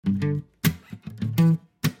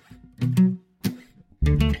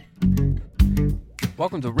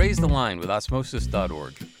Welcome to Raise the Line with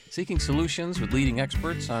Osmosis.org, seeking solutions with leading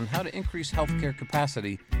experts on how to increase healthcare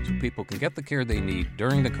capacity so people can get the care they need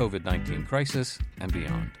during the COVID-19 crisis and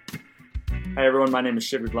beyond. Hi everyone, my name is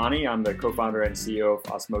Shiv Ruglani. I'm the co-founder and CEO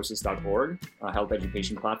of Osmosis.org, a health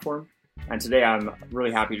education platform. And today I'm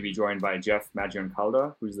really happy to be joined by Jeff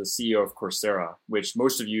Maggioncalda, who's the CEO of Coursera, which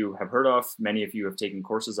most of you have heard of, many of you have taken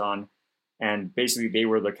courses on. And basically they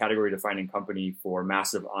were the category-defining company for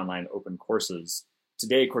massive online open courses.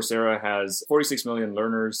 Today, Coursera has 46 million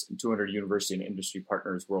learners and 200 university and industry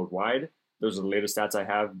partners worldwide. Those are the latest stats I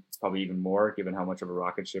have. It's probably even more, given how much of a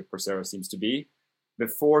rocket ship Coursera seems to be.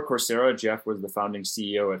 Before Coursera, Jeff was the founding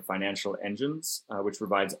CEO at Financial Engines, which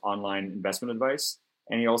provides online investment advice.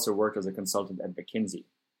 And he also worked as a consultant at McKinsey.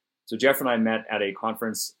 So Jeff and I met at a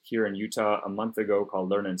conference here in Utah a month ago called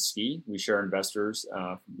Learn and Ski. We share investors,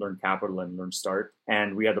 Learn Capital and Learn Start.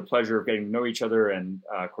 And we had the pleasure of getting to know each other and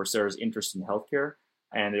Coursera's interest in healthcare.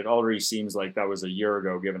 And it already seems like that was a year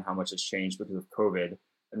ago, given how much has changed because of COVID.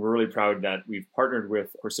 And we're really proud that we've partnered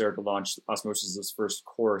with Coursera to launch Osmosis' first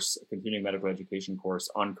course, a continuing medical education course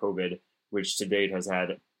on COVID, which to date has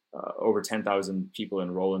had over 10,000 people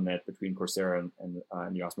enroll in it between Coursera and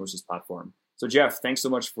the Osmosis platform. So Jeff, thanks so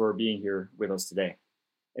much for being here with us today.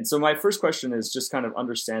 And so my first question is just kind of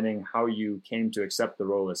understanding how you came to accept the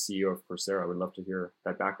role as CEO of Coursera. I would love to hear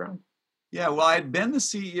that background. Yeah, well, I had been the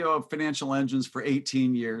CEO of Financial Engines for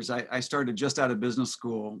 18 years. I started just out of business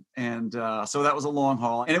school. And so that was a long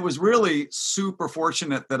haul. And it was really super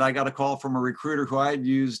fortunate that I got a call from a recruiter who I had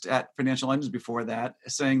used at Financial Engines before that,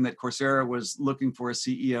 saying that Coursera was looking for a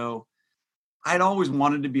CEO. I'd always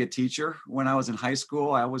wanted to be a teacher. When I was in high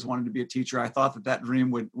school, I always wanted to be a teacher. I thought that dream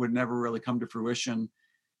would never really come to fruition.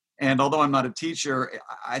 And although I'm not a teacher,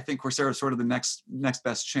 I think Coursera is sort of the next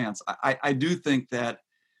best chance. I do think that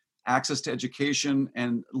access to education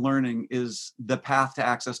and learning is the path to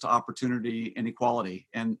access to opportunity and equality.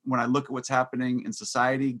 And when I look at what's happening in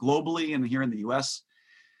society globally and here in the US,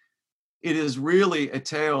 it is really a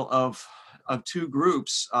tale of two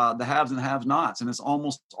groups, the haves and the have-nots. And it's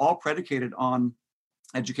almost all predicated on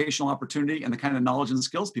educational opportunity and the kind of knowledge and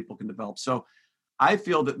skills people can develop. So I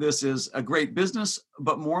feel that this is a great business,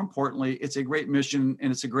 but more importantly, it's a great mission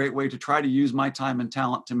and it's a great way to try to use my time and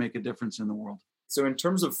talent to make a difference in the world. So in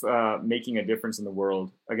terms of making a difference in the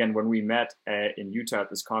world, again, when we met in Utah at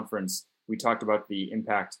this conference, we talked about the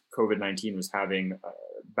impact COVID-19 was having.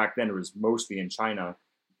 Back then, it was mostly in China.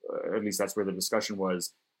 At least that's where the discussion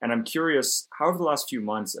was. And I'm curious, how have the last few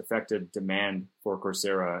months affected demand for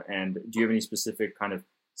Coursera? And do you have any specific kind of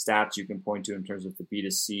stats you can point to in terms of the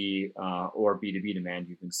B2C or B2B demand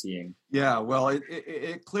you've been seeing? Yeah, well,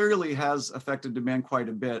 it clearly has affected demand quite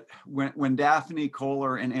a bit. When Daphne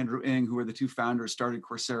Koller and Andrew Ng, who are the two founders, started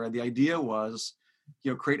Coursera, the idea was,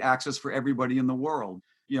 create access for everybody in the world,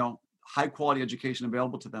 high quality education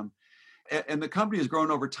available to them. And the company has grown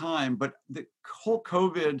over time, but the whole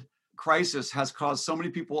COVID crisis has caused so many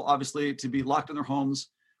people, obviously, to be locked in their homes.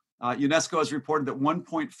 UNESCO has reported that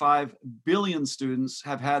 1.5 billion students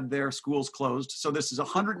have had their schools closed. So this is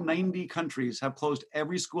 190 countries have closed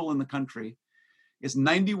every school in the country. It's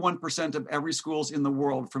 91% of every schools in the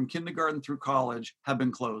world, from kindergarten through college, have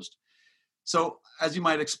been closed. So as you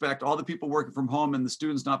might expect, all the people working from home and the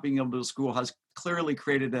students not being able to go to school has clearly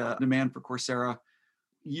created a demand for Coursera.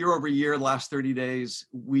 Year over year, the last 30 days,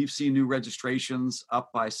 we've seen new registrations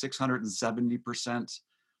up by 670%.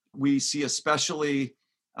 We see especially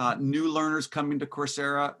new learners coming to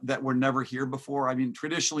Coursera that were never here before. I mean,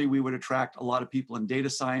 traditionally, we would attract a lot of people in data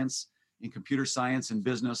science, in computer science, and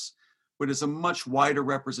business, but it's a much wider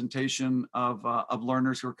representation of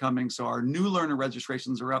learners who are coming. So our new learner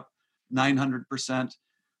registrations are up 900%.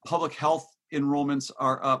 Public health enrollments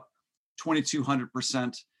are up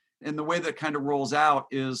 2,200%. And the way that kind of rolls out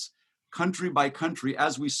is country by country,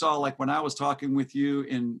 as we saw, like when I was talking with you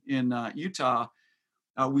in Utah.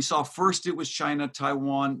 We saw first it was China,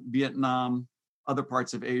 Taiwan, Vietnam, other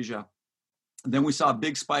parts of Asia. And then we saw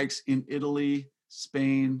big spikes in Italy,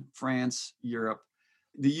 Spain, France, Europe.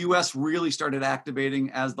 The US really started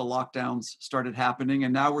activating as the lockdowns started happening.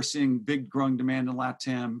 And now we're seeing big growing demand in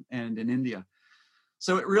LATAM and in India.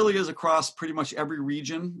 So it really is across pretty much every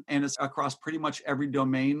region, and it's across pretty much every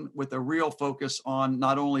domain, with a real focus on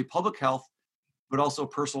not only public health, but also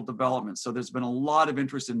personal development. So there's been a lot of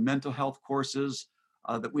interest in mental health courses.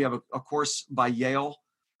 That we have a course by Yale.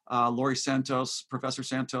 Laurie Santos, Professor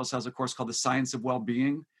Santos, has a course called The Science of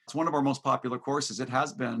Wellbeing. It's one of our most popular courses. It had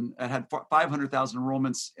 500,000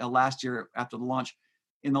 enrollments last year after the launch.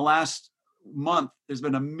 In the last month, there's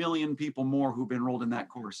been 1 million people more who've enrolled in that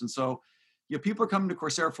course. And so, people are coming to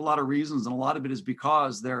Coursera for a lot of reasons, and a lot of it is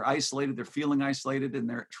because they're isolated, they're feeling isolated, and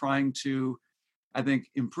they're trying to, I think,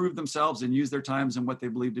 improve themselves and use their times in what they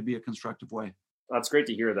believe to be a constructive way. That's great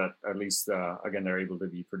to hear that at least, again, they're able to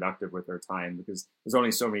be productive with their time, because there's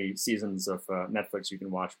only so many seasons of Netflix you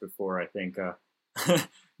can watch before I think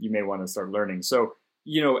you may want to start learning. So,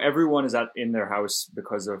 everyone is in their house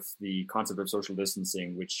because of the concept of social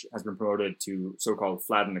distancing, which has been promoted to so-called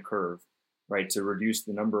flatten the curve, right? To reduce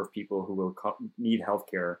the number of people who will need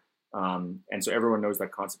healthcare. And so everyone knows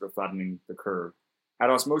that concept of flattening the curve. At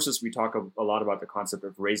Osmosis, we talk a lot about the concept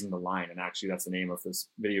of raising the line. And actually, that's the name of this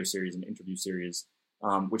video series and interview series,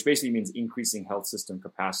 which basically means increasing health system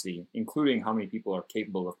capacity, including how many people are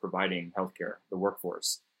capable of providing healthcare, the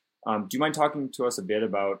workforce. Do you mind talking to us a bit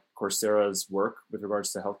about Coursera's work with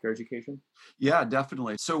regards to healthcare education? Yeah,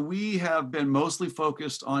 definitely. So we have been mostly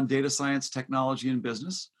focused on data science, technology, and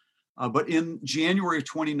business. But in January of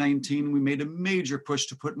 2019, we made a major push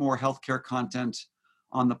to put more healthcare content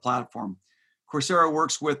on the platform. Coursera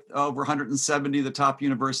works with over 170 of the top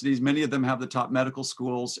universities. Many of them have the top medical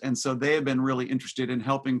schools. And so they have been really interested in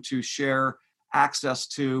helping to share access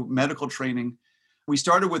to medical training. We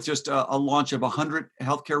started with just a launch of 100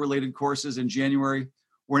 healthcare-related courses in January.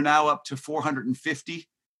 We're now up to 450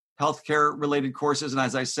 healthcare-related courses. And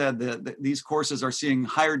as I said, these courses are seeing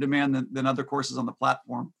higher demand than other courses on the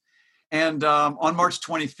platform. And on March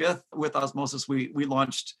 25th, with Osmosis, we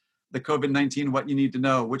launched the COVID-19 What You Need to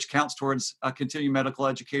Know, which counts towards continuing medical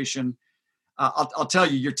education. I'll tell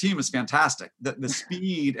you, your team is fantastic. The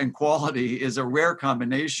speed and quality is a rare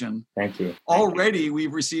combination. Thank you. Already,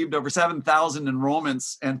 we've received over 7,000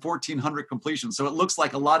 enrollments and 1,400 completions. So it looks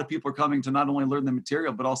like a lot of people are coming to not only learn the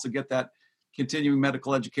material, but also get that continuing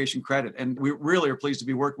medical education credit. And we really are pleased to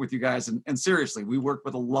be working with you guys. And seriously, we work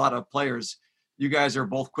with a lot of players. You guys are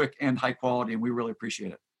both quick and high quality, and we really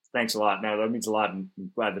appreciate it. Thanks a lot. Now, that means a lot, and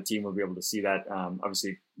I'm glad the team will be able to see that.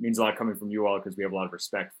 Obviously, it means a lot coming from you all, because we have a lot of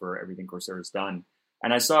respect for everything Coursera's done.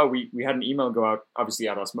 And I saw we had an email go out, obviously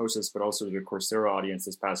at Osmosis, but also to the Coursera audience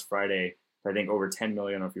this past Friday, I think over 10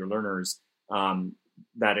 million of your learners,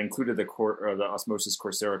 that included the Osmosis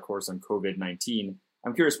Coursera course on COVID-19.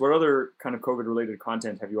 I'm curious, what other kind of COVID-related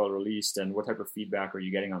content have you all released, and what type of feedback are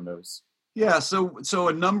you getting on those? Yeah, so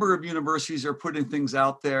a number of universities are putting things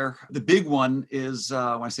out there. The big one is, when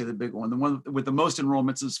I say the big one, the one with the most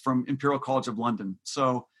enrollments is from Imperial College of London.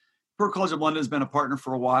 So Imperial College of London has been a partner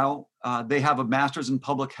for a while. They have a master's in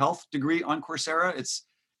public health degree on Coursera. It's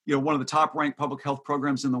one of the top ranked public health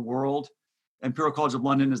programs in the world. Imperial College of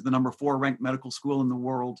London is the number 4 ranked medical school in the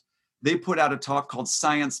world. They put out a talk called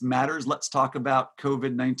Science Matters. Let's talk about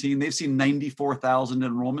COVID-19. They've seen 94,000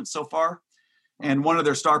 enrollments so far. And one of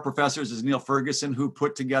their star professors is Neil Ferguson, who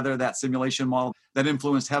put together that simulation model that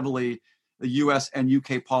influenced heavily the US and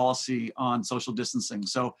UK policy on social distancing.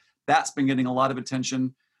 So that's been getting a lot of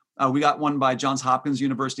attention. We got one by Johns Hopkins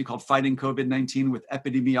University called Fighting COVID-19 with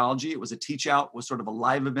Epidemiology. It was a teach out, was sort of a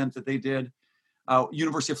live event that they did.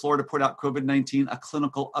 University of Florida put out COVID-19, a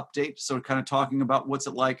clinical update. So kind of talking about what's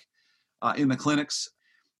it like in the clinics.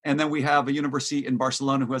 And then we have a university in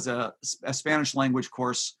Barcelona who has a Spanish language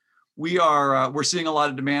course. We're seeing a lot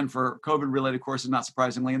of demand for COVID-related courses, not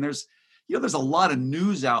surprisingly. And there's a lot of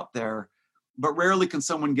news out there, but rarely can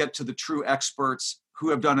someone get to the true experts who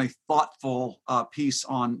have done a thoughtful piece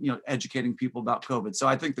on educating people about COVID. So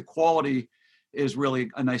I think the quality is really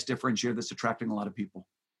a nice differentiator that's attracting a lot of people.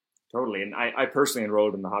 Totally. And I personally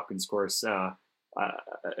enrolled in the Hopkins course.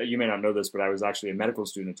 You may not know this, but I was actually a medical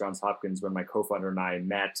student at Johns Hopkins when my co-founder and I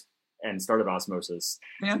met and started Osmosis.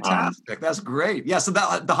 Fantastic. That's great. Yeah, so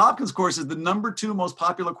the Hopkins course is the number 2 most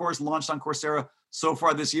popular course launched on Coursera so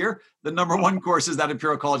far this year. The number 1 course is that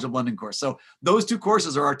Imperial College of London course. So those 2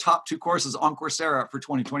 courses are our top 2 courses on Coursera for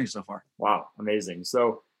 2020 so far. Wow, amazing.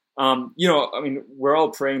 So, we're all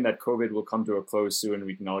praying that COVID will come to a close soon and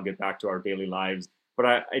we can all get back to our daily lives. But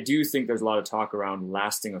I do think there's a lot of talk around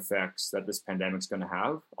lasting effects that this pandemic's going to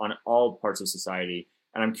have on all parts of society.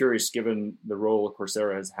 And I'm curious, given the role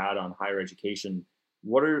Coursera has had on higher education,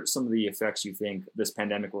 what are some of the effects you think this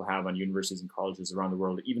pandemic will have on universities and colleges around the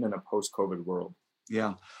world, even in a post-COVID world?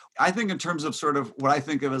 Yeah, I think in terms of sort of what I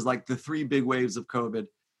think of as like the 3 big waves of COVID,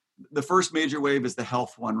 the first major wave is the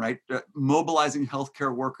health one, right? Mobilizing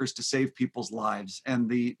healthcare workers to save people's lives, and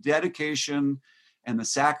the dedication and the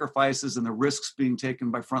sacrifices and the risks being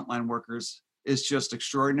taken by frontline workers is just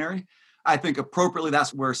extraordinary. I think appropriately,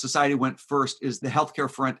 that's where society went first, is the healthcare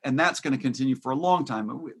front, and that's going to continue for a long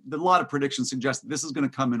time. A lot of predictions suggest that this is going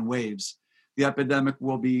to come in waves. The epidemic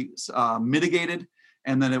will be mitigated,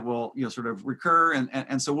 and then it will sort of recur.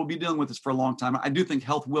 And so we'll be dealing with this for a long time. I do think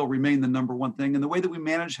health will remain the number one thing. And the way that we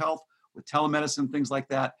manage health with telemedicine, things like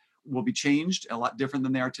that, will be changed a lot different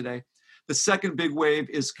than they are today. The second big wave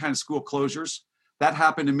is kind of school closures. That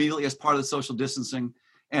happened immediately as part of the social distancing.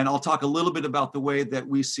 And I'll talk a little bit about the way that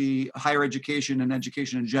we see higher education and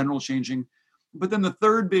education in general changing. But then the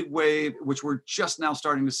third big wave, which we're just now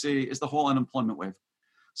starting to see, is the whole unemployment wave.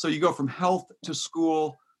 So you go from health to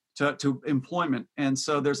school to employment. And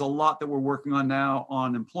so there's a lot that we're working on now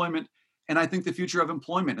on employment. And I think the future of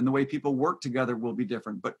employment and the way people work together will be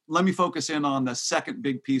different. But let me focus in on the second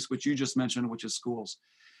big piece, which you just mentioned, which is schools.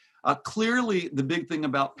 Clearly, the big thing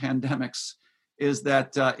about pandemics is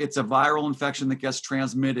that it's a viral infection that gets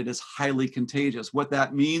transmitted, is highly contagious. What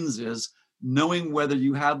that means is knowing whether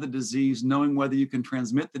you have the disease, knowing whether you can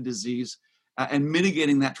transmit the disease, and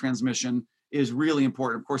mitigating that transmission is really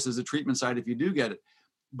important. Of course, there's a treatment side if you do get it.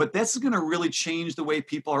 But that's going to really change the way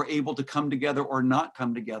people are able to come together or not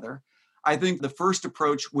come together. I think the first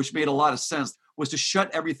approach, which made a lot of sense, was to shut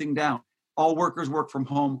everything down. All workers work from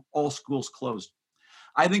home, all schools closed.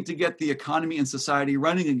 I think to get the economy and society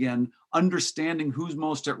running again, understanding who's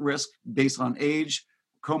most at risk based on age,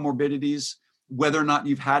 comorbidities, whether or not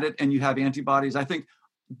you've had it and you have antibodies, I think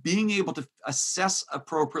being able to assess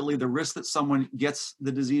appropriately the risk that someone gets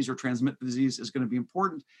the disease or transmit the disease is going to be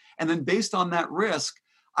important. And then based on that risk,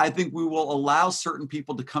 I think we will allow certain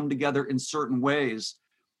people to come together in certain ways.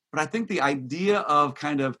 But I think the idea of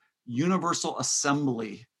kind of universal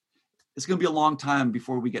assembly, it's going to be a long time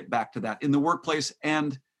before we get back to that in the workplace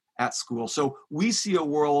and at school. So we see a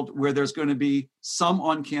world where there's going to be some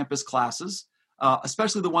on-campus classes,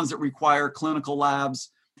 especially the ones that require clinical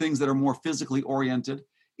labs, things that are more physically oriented.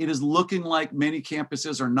 It is looking like many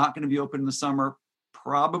campuses are not going to be open in the summer,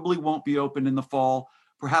 probably won't be open in the fall.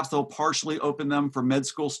 Perhaps they'll partially open them for med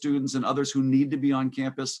school students and others who need to be on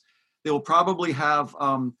campus. They will probably have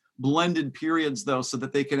blended periods, though, so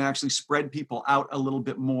that they can actually spread people out a little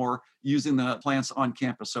bit more using the plants on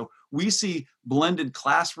campus. So we see blended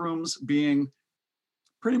classrooms being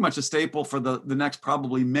pretty much a staple for the next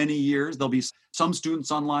probably many years. There'll be some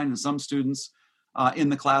students online and some students in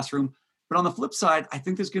the classroom. But on the flip side, I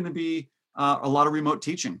think there's going to be a lot of remote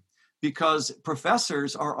teaching because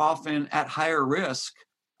professors are often at higher risk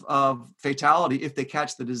of fatality if they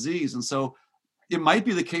catch the disease. And so it might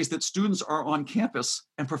be the case that students are on campus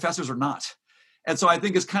and professors are not. And so I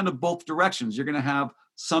think it's kind of both directions. You're going to have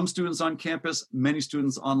some students on campus, many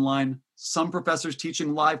students online, some professors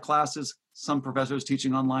teaching live classes, some professors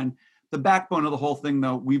teaching online. The backbone of the whole thing,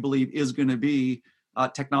 though, we believe is going to be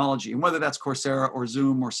technology. And whether that's Coursera or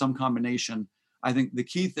Zoom or some combination, I think the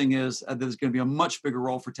key thing is that there's going to be a much bigger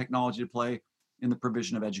role for technology to play in the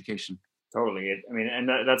provision of education. Totally. I mean, and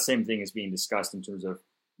that same thing is being discussed in terms of,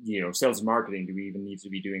 sales and marketing. Do we even need to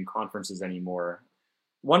be doing conferences anymore?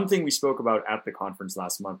 One thing we spoke about at the conference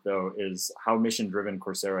last month, though, is how mission-driven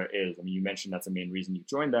Coursera is. I mean, you mentioned that's the main reason you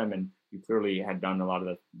joined them, and you clearly had done a lot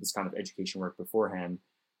of this kind of education work beforehand.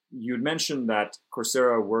 You had mentioned that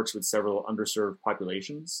Coursera works with several underserved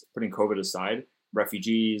populations, putting COVID aside,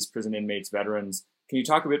 refugees, prison inmates, veterans. Can you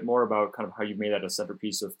talk a bit more about kind of how you've made that a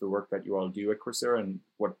centerpiece of the work that you all do at Coursera and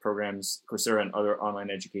what programs Coursera and other online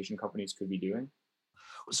education companies could be doing?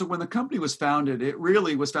 So when the company was founded, it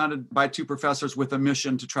really was founded by two professors with a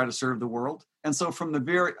mission to try to serve the world. And so from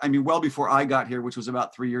well before I got here, which was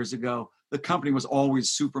about 3 years ago, the company was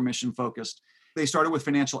always super mission focused. They started with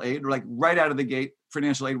financial aid, like right out of the gate.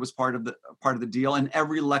 Financial aid was part of the deal, and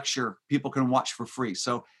every lecture people can watch for free.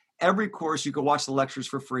 So every course you can watch the lectures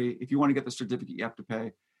for free. If you want to get the certificate, you have to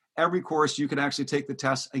pay. Every course you can actually take the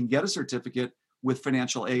test and get a certificate with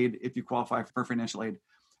financial aid if you qualify for financial aid.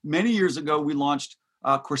 Many years ago, we launched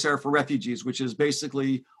Coursera for Refugees, which is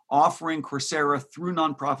basically offering Coursera through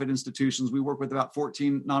nonprofit institutions. We work with about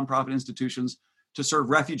 14 nonprofit institutions to serve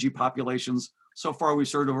refugee populations. So far, we've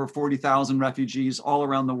served over 40,000 refugees all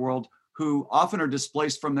around the world who often are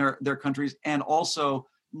displaced from their countries and also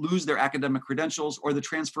lose their academic credentials, or the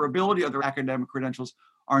transferability of their academic credentials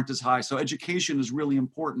aren't as high. So education is really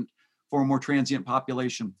important for a more transient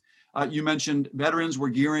population. You mentioned veterans. We're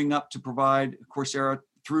gearing up to provide Coursera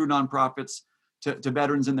through nonprofits to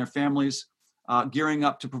veterans and their families, gearing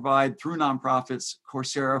up to provide through nonprofits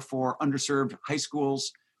Coursera for underserved high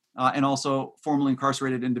schools and also formerly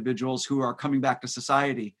incarcerated individuals who are coming back to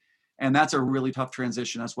society. And that's a really tough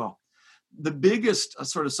transition as well. The biggest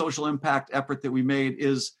sort of social impact effort that we made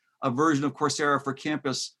is a version of Coursera for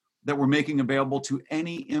Campus that we're making available to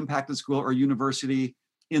any impacted school or university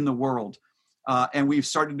in the world. And we've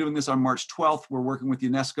started doing this on March 12th. We're working with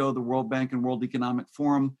UNESCO, the World Bank, and World Economic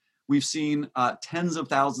Forum. We've seen tens of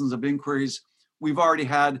thousands of inquiries. We've already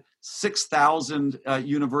had 6,000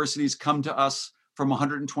 universities come to us from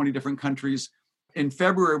 120 different countries. In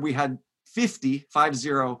February, we had 50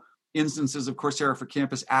 instances of Coursera for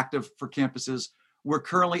Campus active for campuses. We're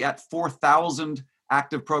currently at 4,000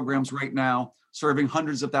 active programs right now, serving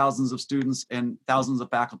hundreds of thousands of students and thousands of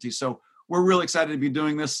faculty. So we're really excited to be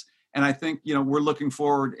doing this. And I think, we're looking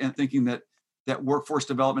forward and thinking that workforce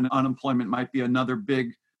development and unemployment might be another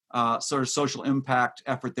big sort of social impact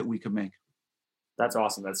effort that we could make. That's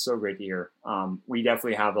awesome. That's so great to hear. We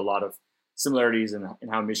definitely have a lot of similarities in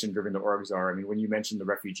how mission-driven the orgs are. I mean, when you mentioned the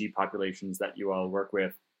refugee populations that you all work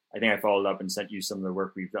with, I think I followed up and sent you some of the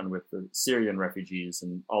work we've done with the Syrian refugees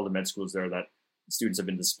and all the med schools there that students have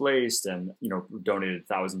been displaced, and donated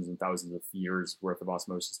thousands and thousands of years worth of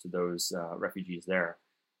osmosis to those refugees there.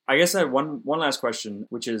 I guess I have one last question,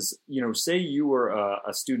 which is, say you were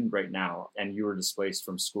a student right now and you were displaced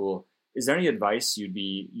from school. Is there any advice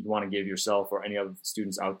you'd want to give yourself or any other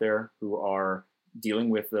students out there who are dealing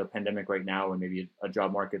with the pandemic right now and maybe a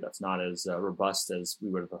job market that's not as robust as we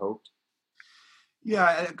would have hoped?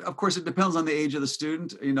 Yeah, of course, it depends on the age of the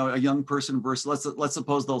student. A young person versus let's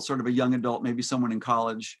suppose they're sort of a young adult, maybe someone in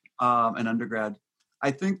college, an undergrad. I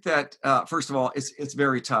think that, first of all, it's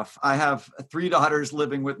very tough. I have 3 daughters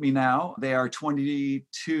living with me now. They are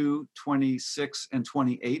 22, 26, and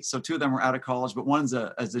 28. So 2 of them are out of college, but one's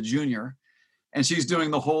as a junior. And she's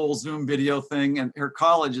doing the whole Zoom video thing. And her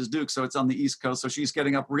college is Duke, so it's on the East Coast. So she's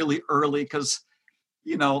getting up really early because,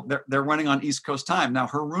 they're running on East Coast time. Now,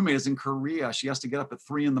 her roommate is in Korea. She has to get up at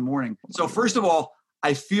 3 a.m. So first of all,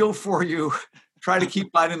 I feel for you. Try to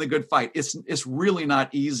keep fighting the good fight. It's really not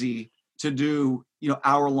easy to do,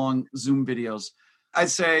 hour-long Zoom videos. I'd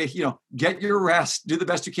say, get your rest, do the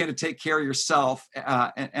best you can to take care of yourself,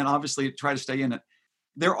 and obviously try to stay in it.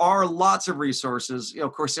 There are lots of resources.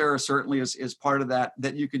 Coursera certainly is part of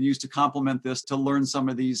that you can use to complement this, to learn some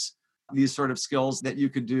of these sort of skills that you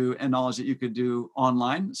could do and knowledge that you could do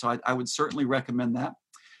online. So I would certainly recommend that.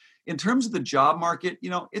 In terms of the job market,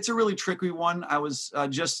 it's a really tricky one. I was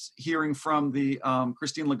just hearing from the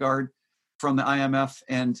Christine Lagarde from the IMF,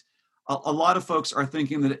 and a lot of folks are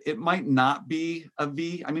thinking that it might not be a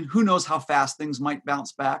V. I mean, who knows how fast things might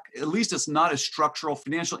bounce back? At least it's not a structural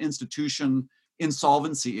financial institution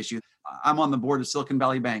insolvency issue. I'm on the board of Silicon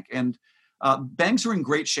Valley Bank, and banks are in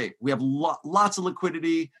great shape. We have lots of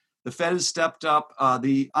liquidity. The Fed has stepped up.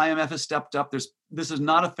 The IMF has stepped up. This is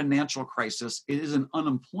not a financial crisis. It is an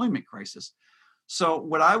unemployment crisis. So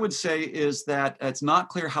what I would say is that it's not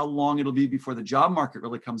clear how long it'll be before the job market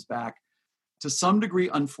really comes back. To some degree,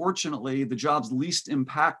 unfortunately, the jobs least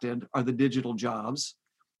impacted are the digital jobs.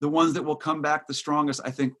 The ones that will come back the strongest,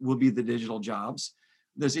 I think, will be the digital jobs.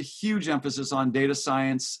 There's a huge emphasis on data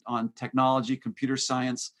science, on technology, computer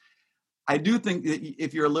science. I do think that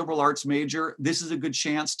if you're a liberal arts major, this is a good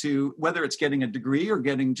chance to, whether it's getting a degree or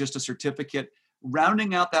getting just a certificate,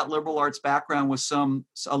 rounding out that liberal arts background with a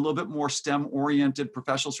little bit more STEM-oriented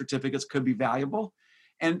professional certificates could be valuable.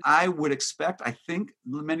 And I would expect, I think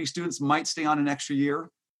many students might stay on an extra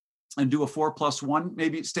year and do a 4+1,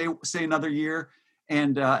 maybe stay another year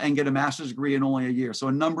and get a master's degree in only a year. So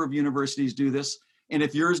a number of universities do this. And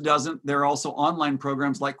if yours doesn't, there are also online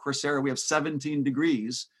programs like Coursera. We have 17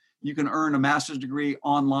 degrees. You can earn a master's degree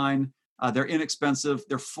online. They're inexpensive.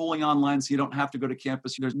 They're fully online, so you don't have to go to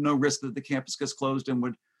campus. There's no risk that the campus gets closed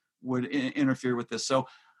and would interfere with this. So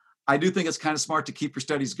I do think it's kind of smart to keep your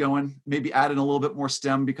studies going, maybe add in a little bit more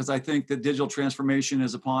STEM, because I think that digital transformation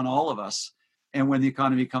is upon all of us. And when the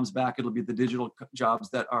economy comes back, it'll be the digital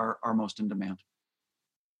jobs that are most in demand.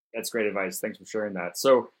 That's great advice. Thanks for sharing that.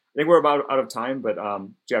 So I think we're about out of time, but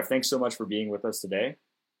Jeff, thanks so much for being with us today.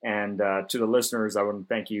 And to the listeners, I want to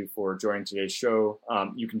thank you for joining today's show.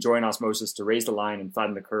 You can join Osmosis to raise the line and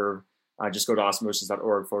flatten the curve. Just go to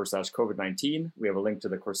osmosis.org/COVID-19. We have a link to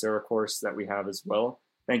the Coursera course that we have as well.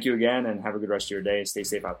 Thank you again, and have a good rest of your day. Stay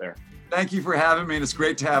safe out there. Thank you for having me, and it's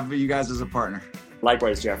great to have you guys as a partner.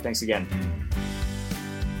 Likewise, Jeff. Thanks again.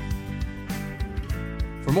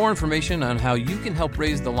 For more information on how you can help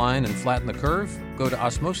raise the line and flatten the curve, go to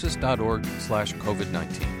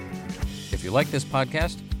osmosis.org/COVID-19. If you like this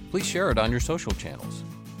podcast, please share it on your social channels.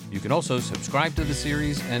 You can also subscribe to the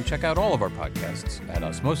series and check out all of our podcasts at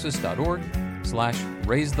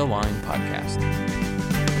osmosis.org/raisethelines podcast.